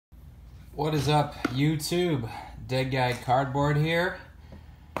What is up, YouTube? Dead Guy Cardboard here.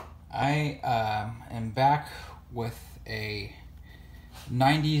 I am back with a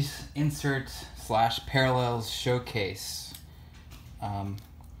 90s insert / parallels showcase.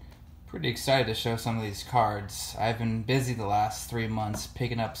 Pretty excited to show some of these cards. I've been busy the last 3 months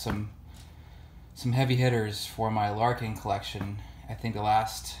picking up some heavy hitters for my Larkin collection. I think the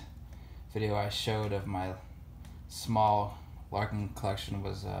last video I showed of my small Larkin collection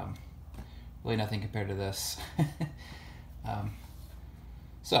was really nothing compared to this.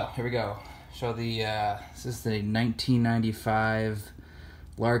 So here we go. Show the this is the 1995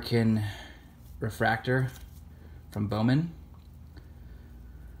 Larkin refractor from Bowman.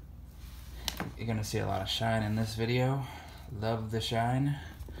 You're gonna see a lot of shine in this video. Love the shine.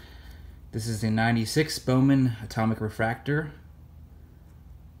 This is the 96 Bowman atomic refractor.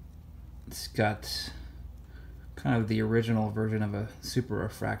 It's got kind of the original version of a super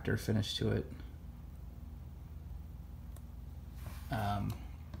refractor finish to it.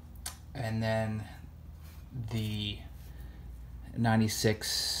 And then the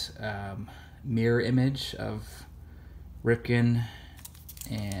 96 mirror image of Ripken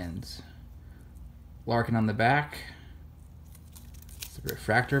and Larkin on the back. It's the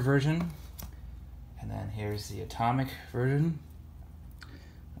refractor version. And then here's the atomic version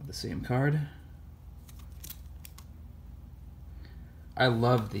of the same card. I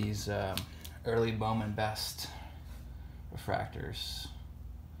love these early Bowman Best refractors.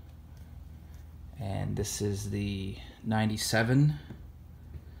 And this is the 97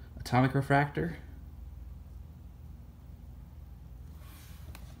 atomic refractor.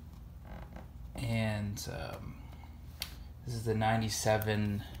 And this is the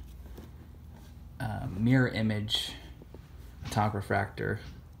 97 mirror image atomic refractor.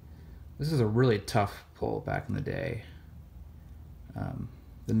 This is a really tough pull back in the day.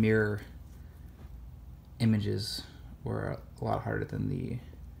 The mirror images were a lot harder than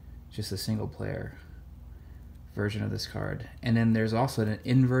just the single player version of this card. And then there's also an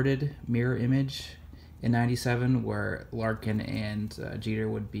inverted mirror image in 97 where Larkin and Jeter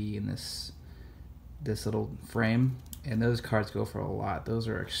would be in this little frame, and those cards go for a lot. Those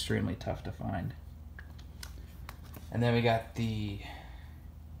are extremely tough to find. And then we got the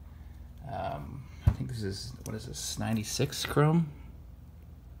I think this is, what is this, 96 chrome?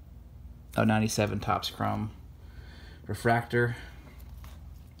 Oh, 97 Topps chrome refractor.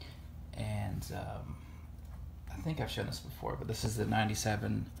 And I think I've shown this before, but this is the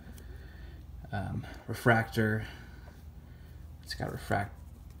 97 refractor. It's got a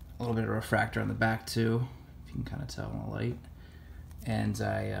little bit of refractor on the back too, if you can kind of tell in the light. And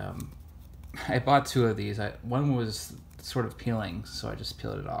I bought two of these. One was sort of peeling, so I just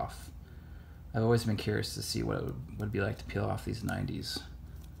peeled it off. I've always been curious to see what it would be like to peel off these 90s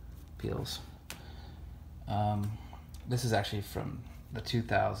peels. This is actually from the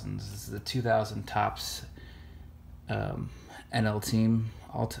 2000s. This is the 2000 Topps NL Team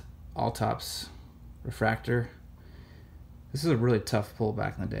All Topps refractor. This is a really tough pull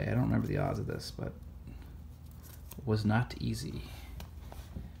back in the day. I don't remember the odds of this, but it was not easy.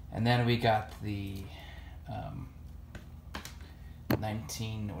 And then we got the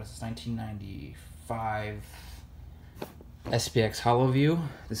 1995 SPX HoloView.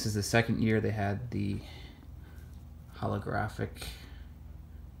 This is the second year they had the holographic.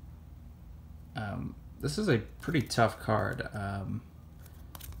 This is a pretty tough card.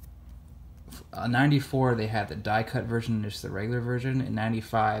 94 they had the die cut version, just the regular version. In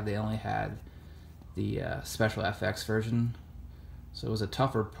 95 they only had the special FX version. So it was a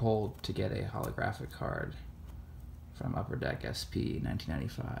tougher pull to get a holographic card from Upper Deck SP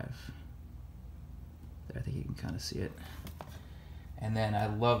 1995. There, I think you can kind of see it. And then I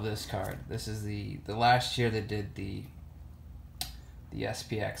love this card. This is the last year they did the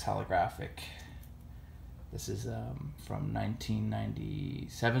SPX holographic. This is from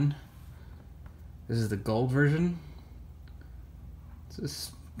 1997. This is the gold version. This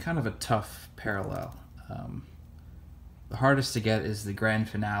is kind of a tough parallel. The hardest to get is the grand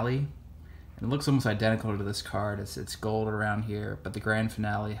finale. And it looks almost identical to this card. It's gold around here, but the grand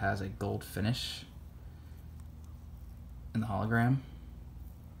finale has a gold finish in the hologram.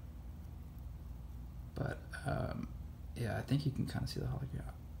 But yeah, I think you can kind of see the hologram.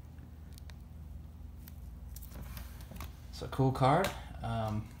 So cool card.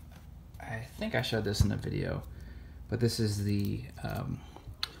 I think I showed this in the video, but this is the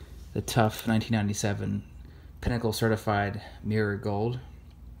tough 1997 Pinnacle Certified Mirror Gold.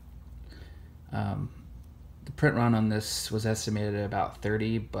 The print run on this was estimated at about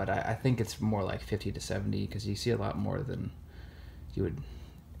 30, but I think it's more like 50 to 70 because you see a lot more than you would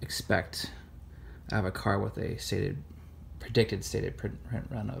expect I have a card with a predicted stated print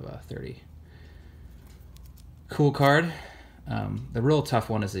run of 30. Cool card. The real tough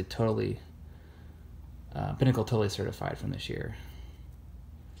one is a Pinnacle Totally Certified from this year.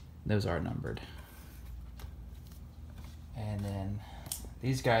 Those are numbered. And then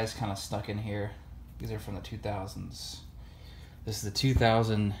these guys kind of snuck in here. These are from the 2000s. This is the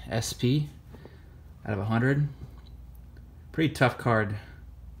 2000 SP out of 100. Pretty tough card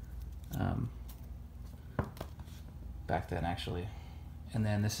back then, actually. And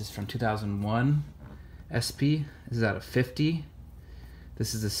then this is from 2001 SP. This is out of 50.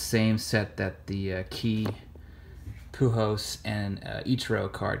 This is the same set that the Key, Pujols, and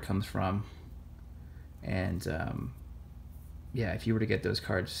Ichiro card comes from. And yeah, if you were to get those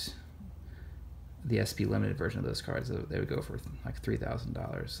cards, the SP limited version of those cards, they would go for like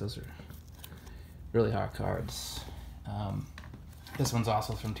 $3,000. Those are really hard cards. This one's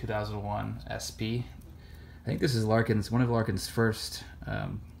also from 2001 SP. I think this is one of Larkin's first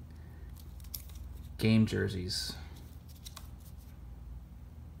game jerseys.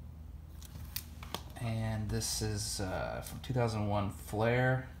 And this is from 2001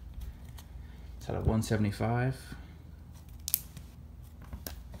 Flair. It's out of 175.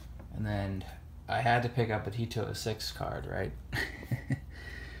 And then I had to pick up a T206 card, right?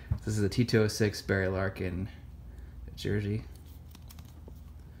 This is the T206 Barry Larkin jersey.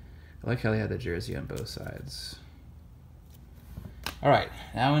 I like how they had the jersey on both sides. Alright,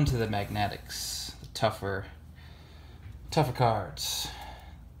 now into the magnetics. The tougher cards.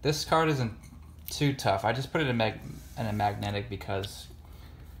 This card isn't too tough. I just put it in a magnetic because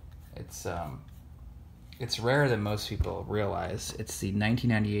it's rarer than most people realize. It's the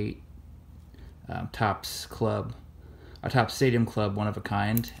 1998 Topps Stadium Club one of a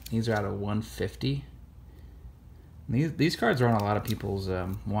kind. These are out of 150. These cards are on a lot of people's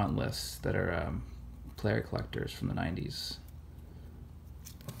want lists that are player collectors from the 90s.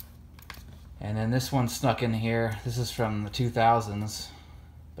 And then this one snuck in here. This is from the 2000s,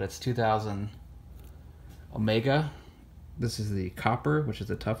 but it's 2000 Omega. This is the copper, which is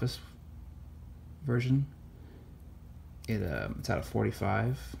the toughest version. It's out of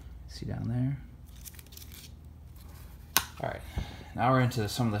 45. See down there. All right, now we're into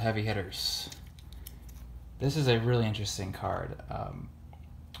some of the heavy hitters. This is a really interesting card.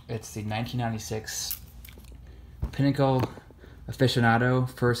 It's the 1996 Pinnacle Aficionado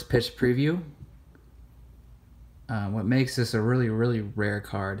First Pitch Preview. What makes this a really, really rare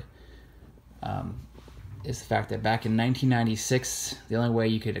card is the fact that back in 1996, the only way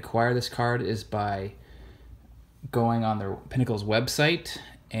you could acquire this card is by going on the Pinnacle's website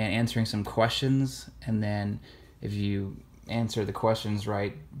and answering some questions, and then if you answer the questions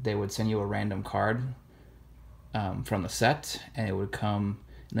right, they would send you a random card from the set, and it would come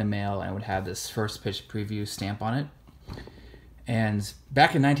in the mail and it would have this First Pitch Preview stamp on it. And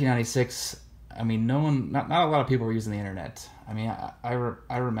back in 1996, I mean, not a lot of people were using the internet. I mean, I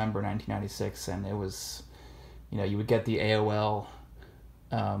remember 1996, and it was, you would get the AOL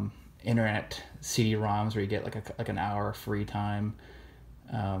internet CD-ROMs where you get like an hour free time.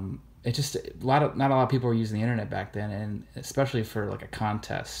 It just not a lot of people were using the internet back then, and especially for like a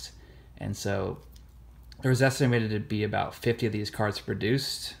contest. And so there was estimated to be about 50 of these cards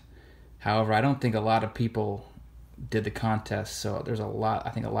produced. However, I don't think a lot of people did the contest, so there's a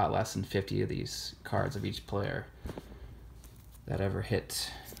lot less than 50 of these cards of each player that ever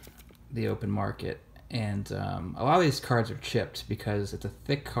hit the open market. And a lot of these cards are chipped because it's a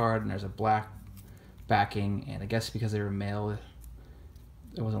thick card and there's a black backing, and I guess because they were mailed,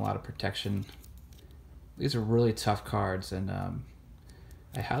 there wasn't a lot of protection. These are really tough cards, and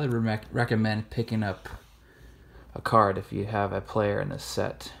I highly recommend picking up a card if you have a player in this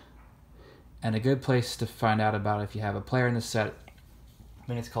set. And a good place to find out about if you have a player in the set, I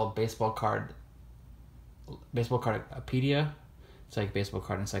think it's called Baseball Cardpedia. It's like Baseball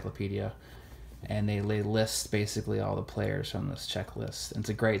Card Encyclopedia. And they list basically all the players from this checklist. And it's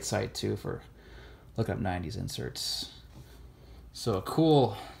a great site too for looking up 90s inserts. So a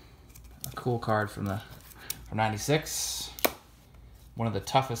cool card from 96. One of the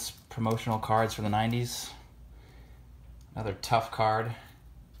toughest promotional cards from the 90s. Another tough card.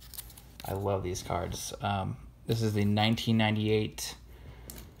 I love these cards. This is the 1998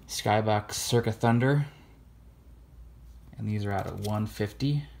 Skybox Circa Thunder. And these are out at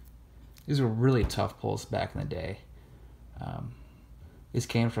 150. These were really tough pulls back in the day. These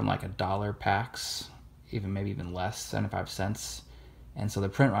came from like $1 packs, maybe even less, 75 cents. And so the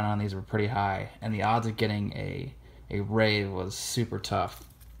print run on these were pretty high. And the odds of getting a rave was super tough.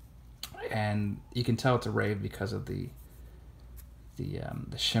 And you can tell it's a rave because of the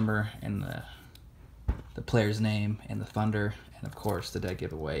the shimmer and the player's name and the thunder, and of course the dead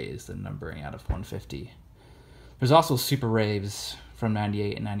giveaway is the numbering out of 150. There's also Super Raves from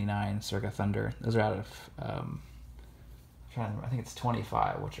 98 and 99, Circa Thunder. Those are out of I think it's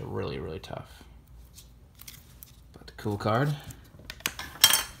 25, which are really, really tough. But cool card.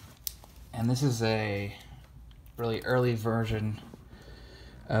 And this is a really early version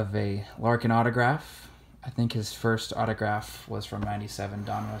of a Larkin autograph. I think his first autograph was from 97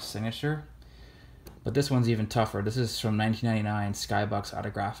 Donruss Signature. But this one's even tougher. This is from 1999 Skybox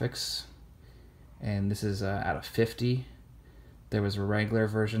Autographics. And this is out of 50. There was a regular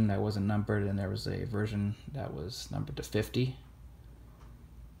version that wasn't numbered, and there was a version that was numbered to 50.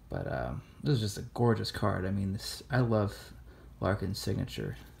 But this is just a gorgeous card. I mean, I love Larkin's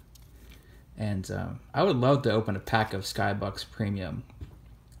signature. And I would love to open a pack of Skybox Premium.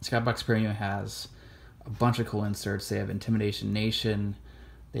 Skybox Premium has a bunch of cool inserts. They have Intimidation Nation,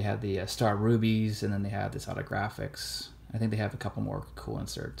 they have the Star Rubies, and then they have this Autographics. I think they have a couple more cool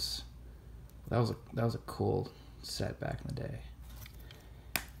inserts. That was a cool set back in the day.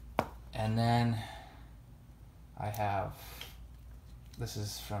 And then I have, this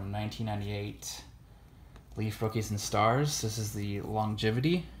is from 1998, Leaf Rookies and Stars. This is the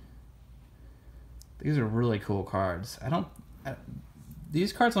Longevity. These are really cool cards.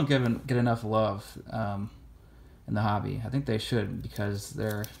 These cards don't get enough love in the hobby. I think they should, because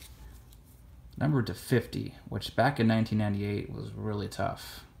they're numbered to 50, which back in 1998 was really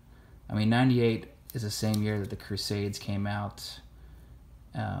tough. I mean, 98 is the same year that the Crusades came out.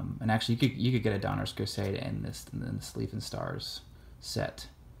 And actually, you could get a Donruss Crusade in this Leaf and Stars set.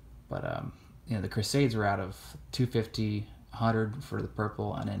 But you know, the Crusades were out of 250, 100 for the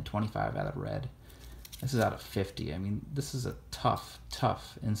purple, and then 25 out of red. This is out of 50. I mean, this is a tough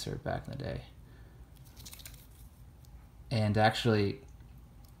insert back in the day. And actually,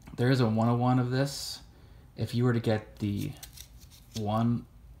 there is a 101 of this. If you were to get the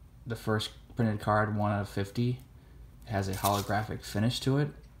first printed card, 1 out of 50, it has a holographic finish to it,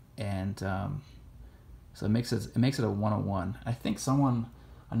 and so it makes it a 101. I think someone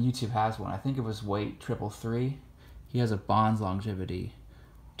on YouTube has one. I think it was Wait 333. He has a Bonds Longevity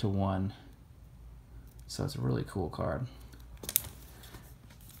to 1. So it's a really cool card.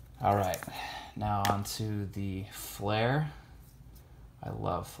 All right, now on to the Flair. I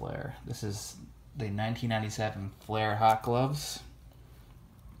love Flair. This is the 1997 Flair Hot Gloves.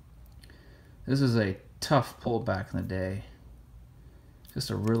 This is a tough pull back in the day. Just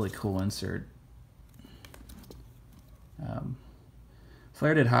a really cool insert.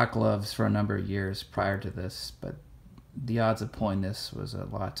 Flair did Hot Gloves for a number of years prior to this, but the odds of pulling this was a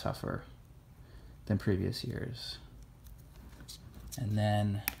lot tougher than previous years. And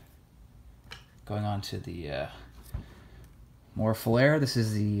then going on to the more Flair. This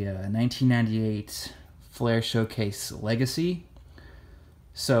is the 1998 Flair Showcase Legacy.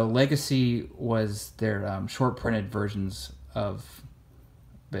 So Legacy was their short printed versions of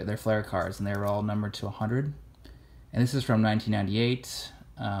their Flair cards, and they were all numbered to 100. And this is from 1998,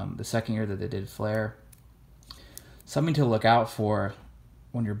 the second year that they did Flair. Something to look out for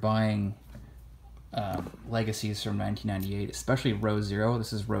when you're buying Legacies from 1998, especially row 0.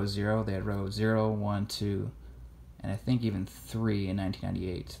 This is row 0. They had row 0, 1, 2, and I think even 3 in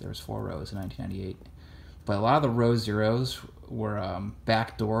 1998. There was 4 rows in 1998. But a lot of the row 0s were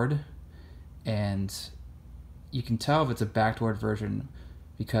backdoored, and you can tell if it's a backdoored version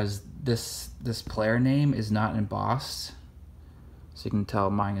because this player name is not embossed. So you can tell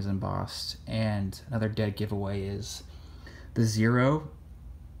mine is embossed. And another dead giveaway is the 0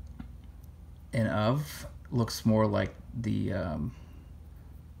 in of looks more like the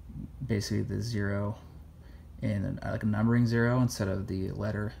basically the 0 in like a numbering 0 instead of the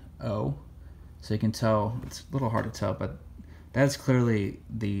letter O. So you can tell, it's a little hard to tell, but that's clearly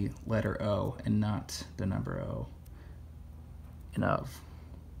the letter O and not the number O in of.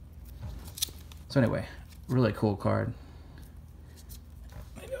 So anyway, really cool card.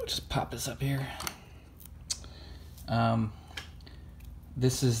 Maybe I'll just pop this up here.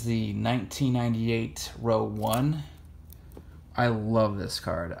 This is the 1998 row 1. I love this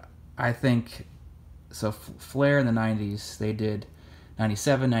card. I think, so Flair in the 90s, they did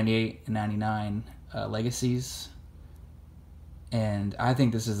 97, 98, and 99 Legacies. And I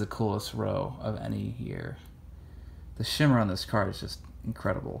think this is the coolest row of any year. The shimmer on this card is just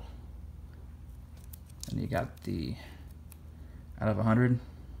incredible. And you got the out of 100.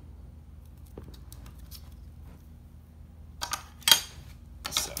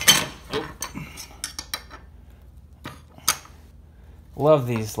 So, love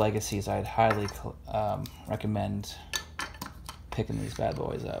these Legacies. I'd highly recommend picking these bad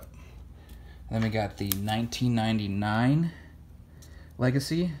boys up. And then we got the 1999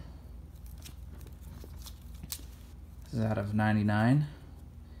 Legacy. This is out of 99.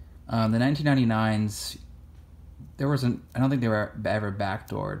 The 1999s, there wasn't, I don't think they were ever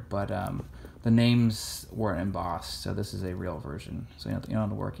backdoored, but the names weren't embossed, so this is a real version. So you don't have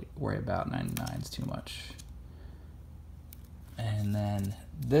to worry about 99s too much. And then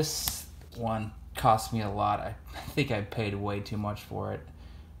this one cost me a lot. I think I paid way too much for it.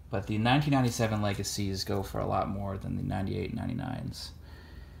 But the 1997 Legacies go for a lot more than the 98 and 99s.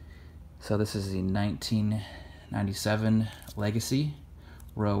 So this is the 1997 Legacy,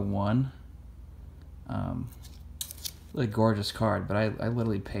 row 1. Really gorgeous card, but I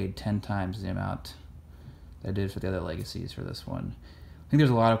literally paid 10 times the amount that I did for the other Legacies for this one. I think there's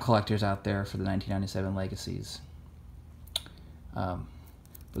a lot of collectors out there for the 1997 Legacies. But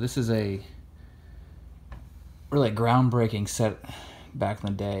this is a really groundbreaking set back in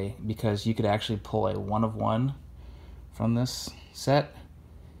the day, because you could actually pull a 1-of-1 from this set,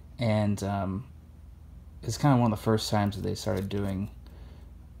 and it's kind of one of the first times that they started doing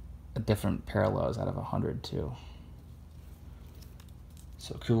a different parallels out of 100 too.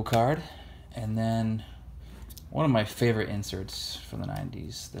 So cool card. And then one of my favorite inserts from the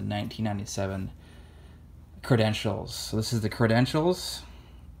 90s, the 1997 Credentials. So this is the Credentials.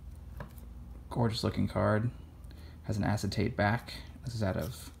 Gorgeous looking card. Has an acetate back. This is out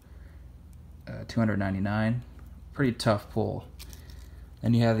of 299. Pretty tough pull.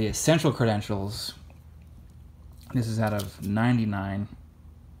 Then you have the Essential Credentials. This is out of 99,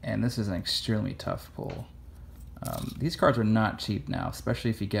 and this is an extremely tough pull. These cards are not cheap now, especially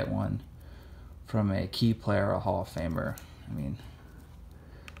if you get one from a key player or a Hall of Famer. I mean,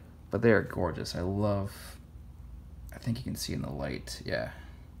 but they are gorgeous. I think you can see in the light, yeah.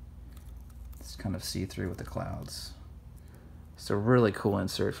 It's kind of see-through with the clouds. It's a really cool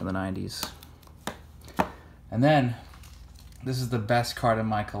insert from the 90s. And then, this is the best card in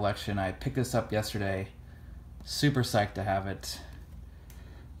my collection. I picked this up yesterday. Super psyched to have it.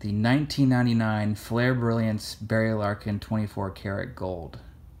 The 1999 Flare Brilliance Barry Larkin 24 karat gold.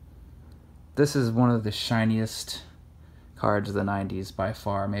 This is one of the shiniest cards of the 90s by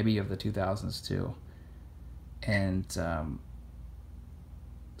far, maybe of the 2000s too. And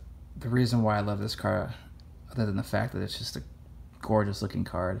the reason why I love this card, other than the fact that it's just a gorgeous looking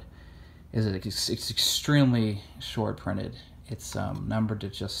card, is that it's extremely short printed. It's numbered to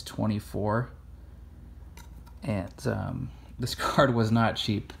just 24, and this card was not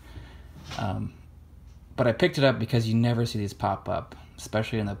cheap, but I picked it up because you never see these pop up,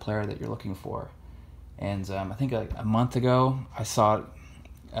 especially in the player that you're looking for. And I think like a month ago I saw it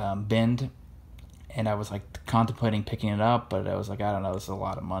binned, and I was like contemplating picking it up, but I was like, I don't know, this is a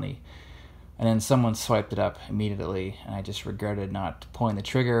lot of money. And then someone swiped it up immediately, and I just regretted not pulling the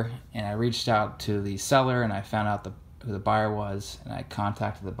trigger. And I reached out to the seller, and I found out who the buyer was, and I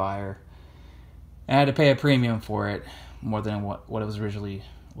contacted the buyer. And I had to pay a premium for it, more than what it was originally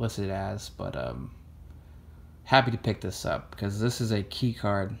listed as. But happy to pick this up, because this is a key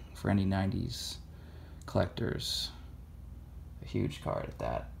card for any 90s collectors. A huge card at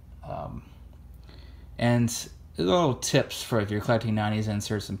that. And little tips for if you're collecting 90s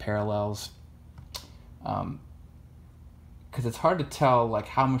inserts and parallels. Because it's hard to tell like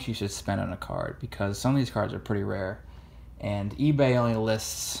how much you should spend on a card, because some of these cards are pretty rare, and eBay only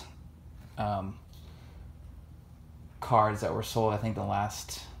lists cards that were sold, I think, the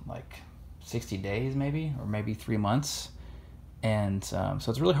last like 60 days maybe, or maybe 3 months, and so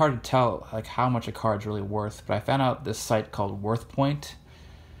it's really hard to tell like how much a card's really worth. But I found out this site called WorthPoint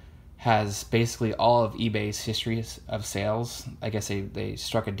has basically all of eBay's history of sales. I guess they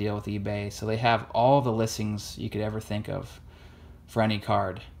struck a deal with eBay, so they have all the listings you could ever think of for any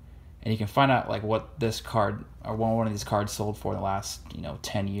card, and you can find out like what this card or one of these cards sold for in the last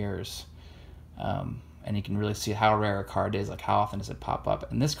 10 years, and you can really see how rare a card is, like how often does it pop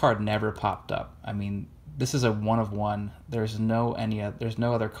up. And this card never popped up. I mean, this is a 1-of-1. There's no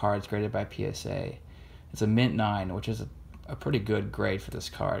other cards graded by PSA. It's a mint 9, which is a pretty good grade for this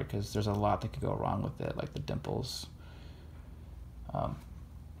card, because there's a lot that could go wrong with it, like the dimples.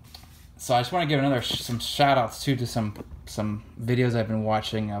 So I just want to give some shout outs too to some videos I've been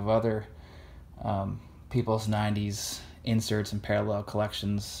watching of other people's 90s inserts and parallel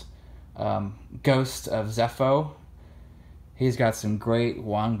collections. Ghost of Zepho, he's got some great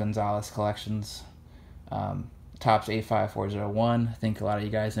Juan Gonzalez collections. Topps 85401, I think a lot of you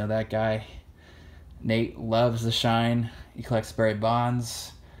guys know that guy. Nate loves the shine. He collects Barry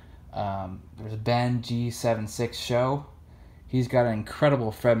Bonds. There's Ben G76 Show. He's got an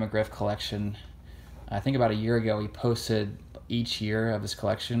incredible Fred McGriff collection. I think about a year ago he posted each year of his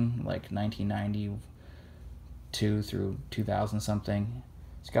collection, like 1992 through 2000 something.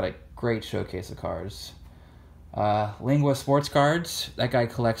 He's got a great showcase of cards. Lingua Sports Cards. That guy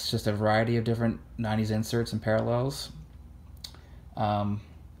collects just a variety of different 90s inserts and parallels.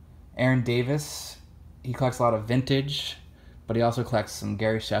 Aaron Davis. He collects a lot of vintage, but he also collects some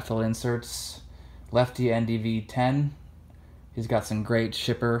Gary Sheffield inserts. Lefty NDV 10. He's got some great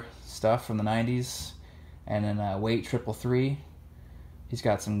shipper stuff from the 90s. And then Weight 333. He's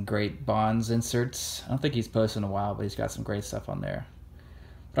got some great Bonds inserts. I don't think he's posted in a while, but he's got some great stuff on there.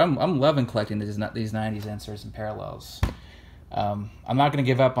 But I'm loving collecting these 90s inserts and parallels. I'm not going to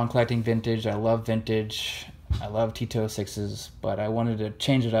give up on collecting vintage. I love vintage. I love T206s, but I wanted to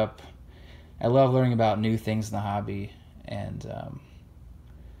change it up. I love learning about new things in the hobby, and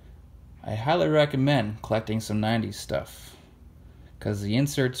I highly recommend collecting some 90s stuff because the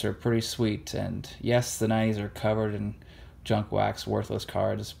inserts are pretty sweet. And yes, the 90s are covered in junk wax, worthless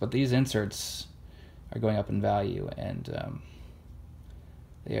cards, but these inserts are going up in value, and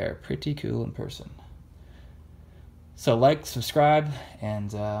they are pretty cool in person. So like, subscribe,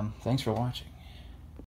 and thanks for watching.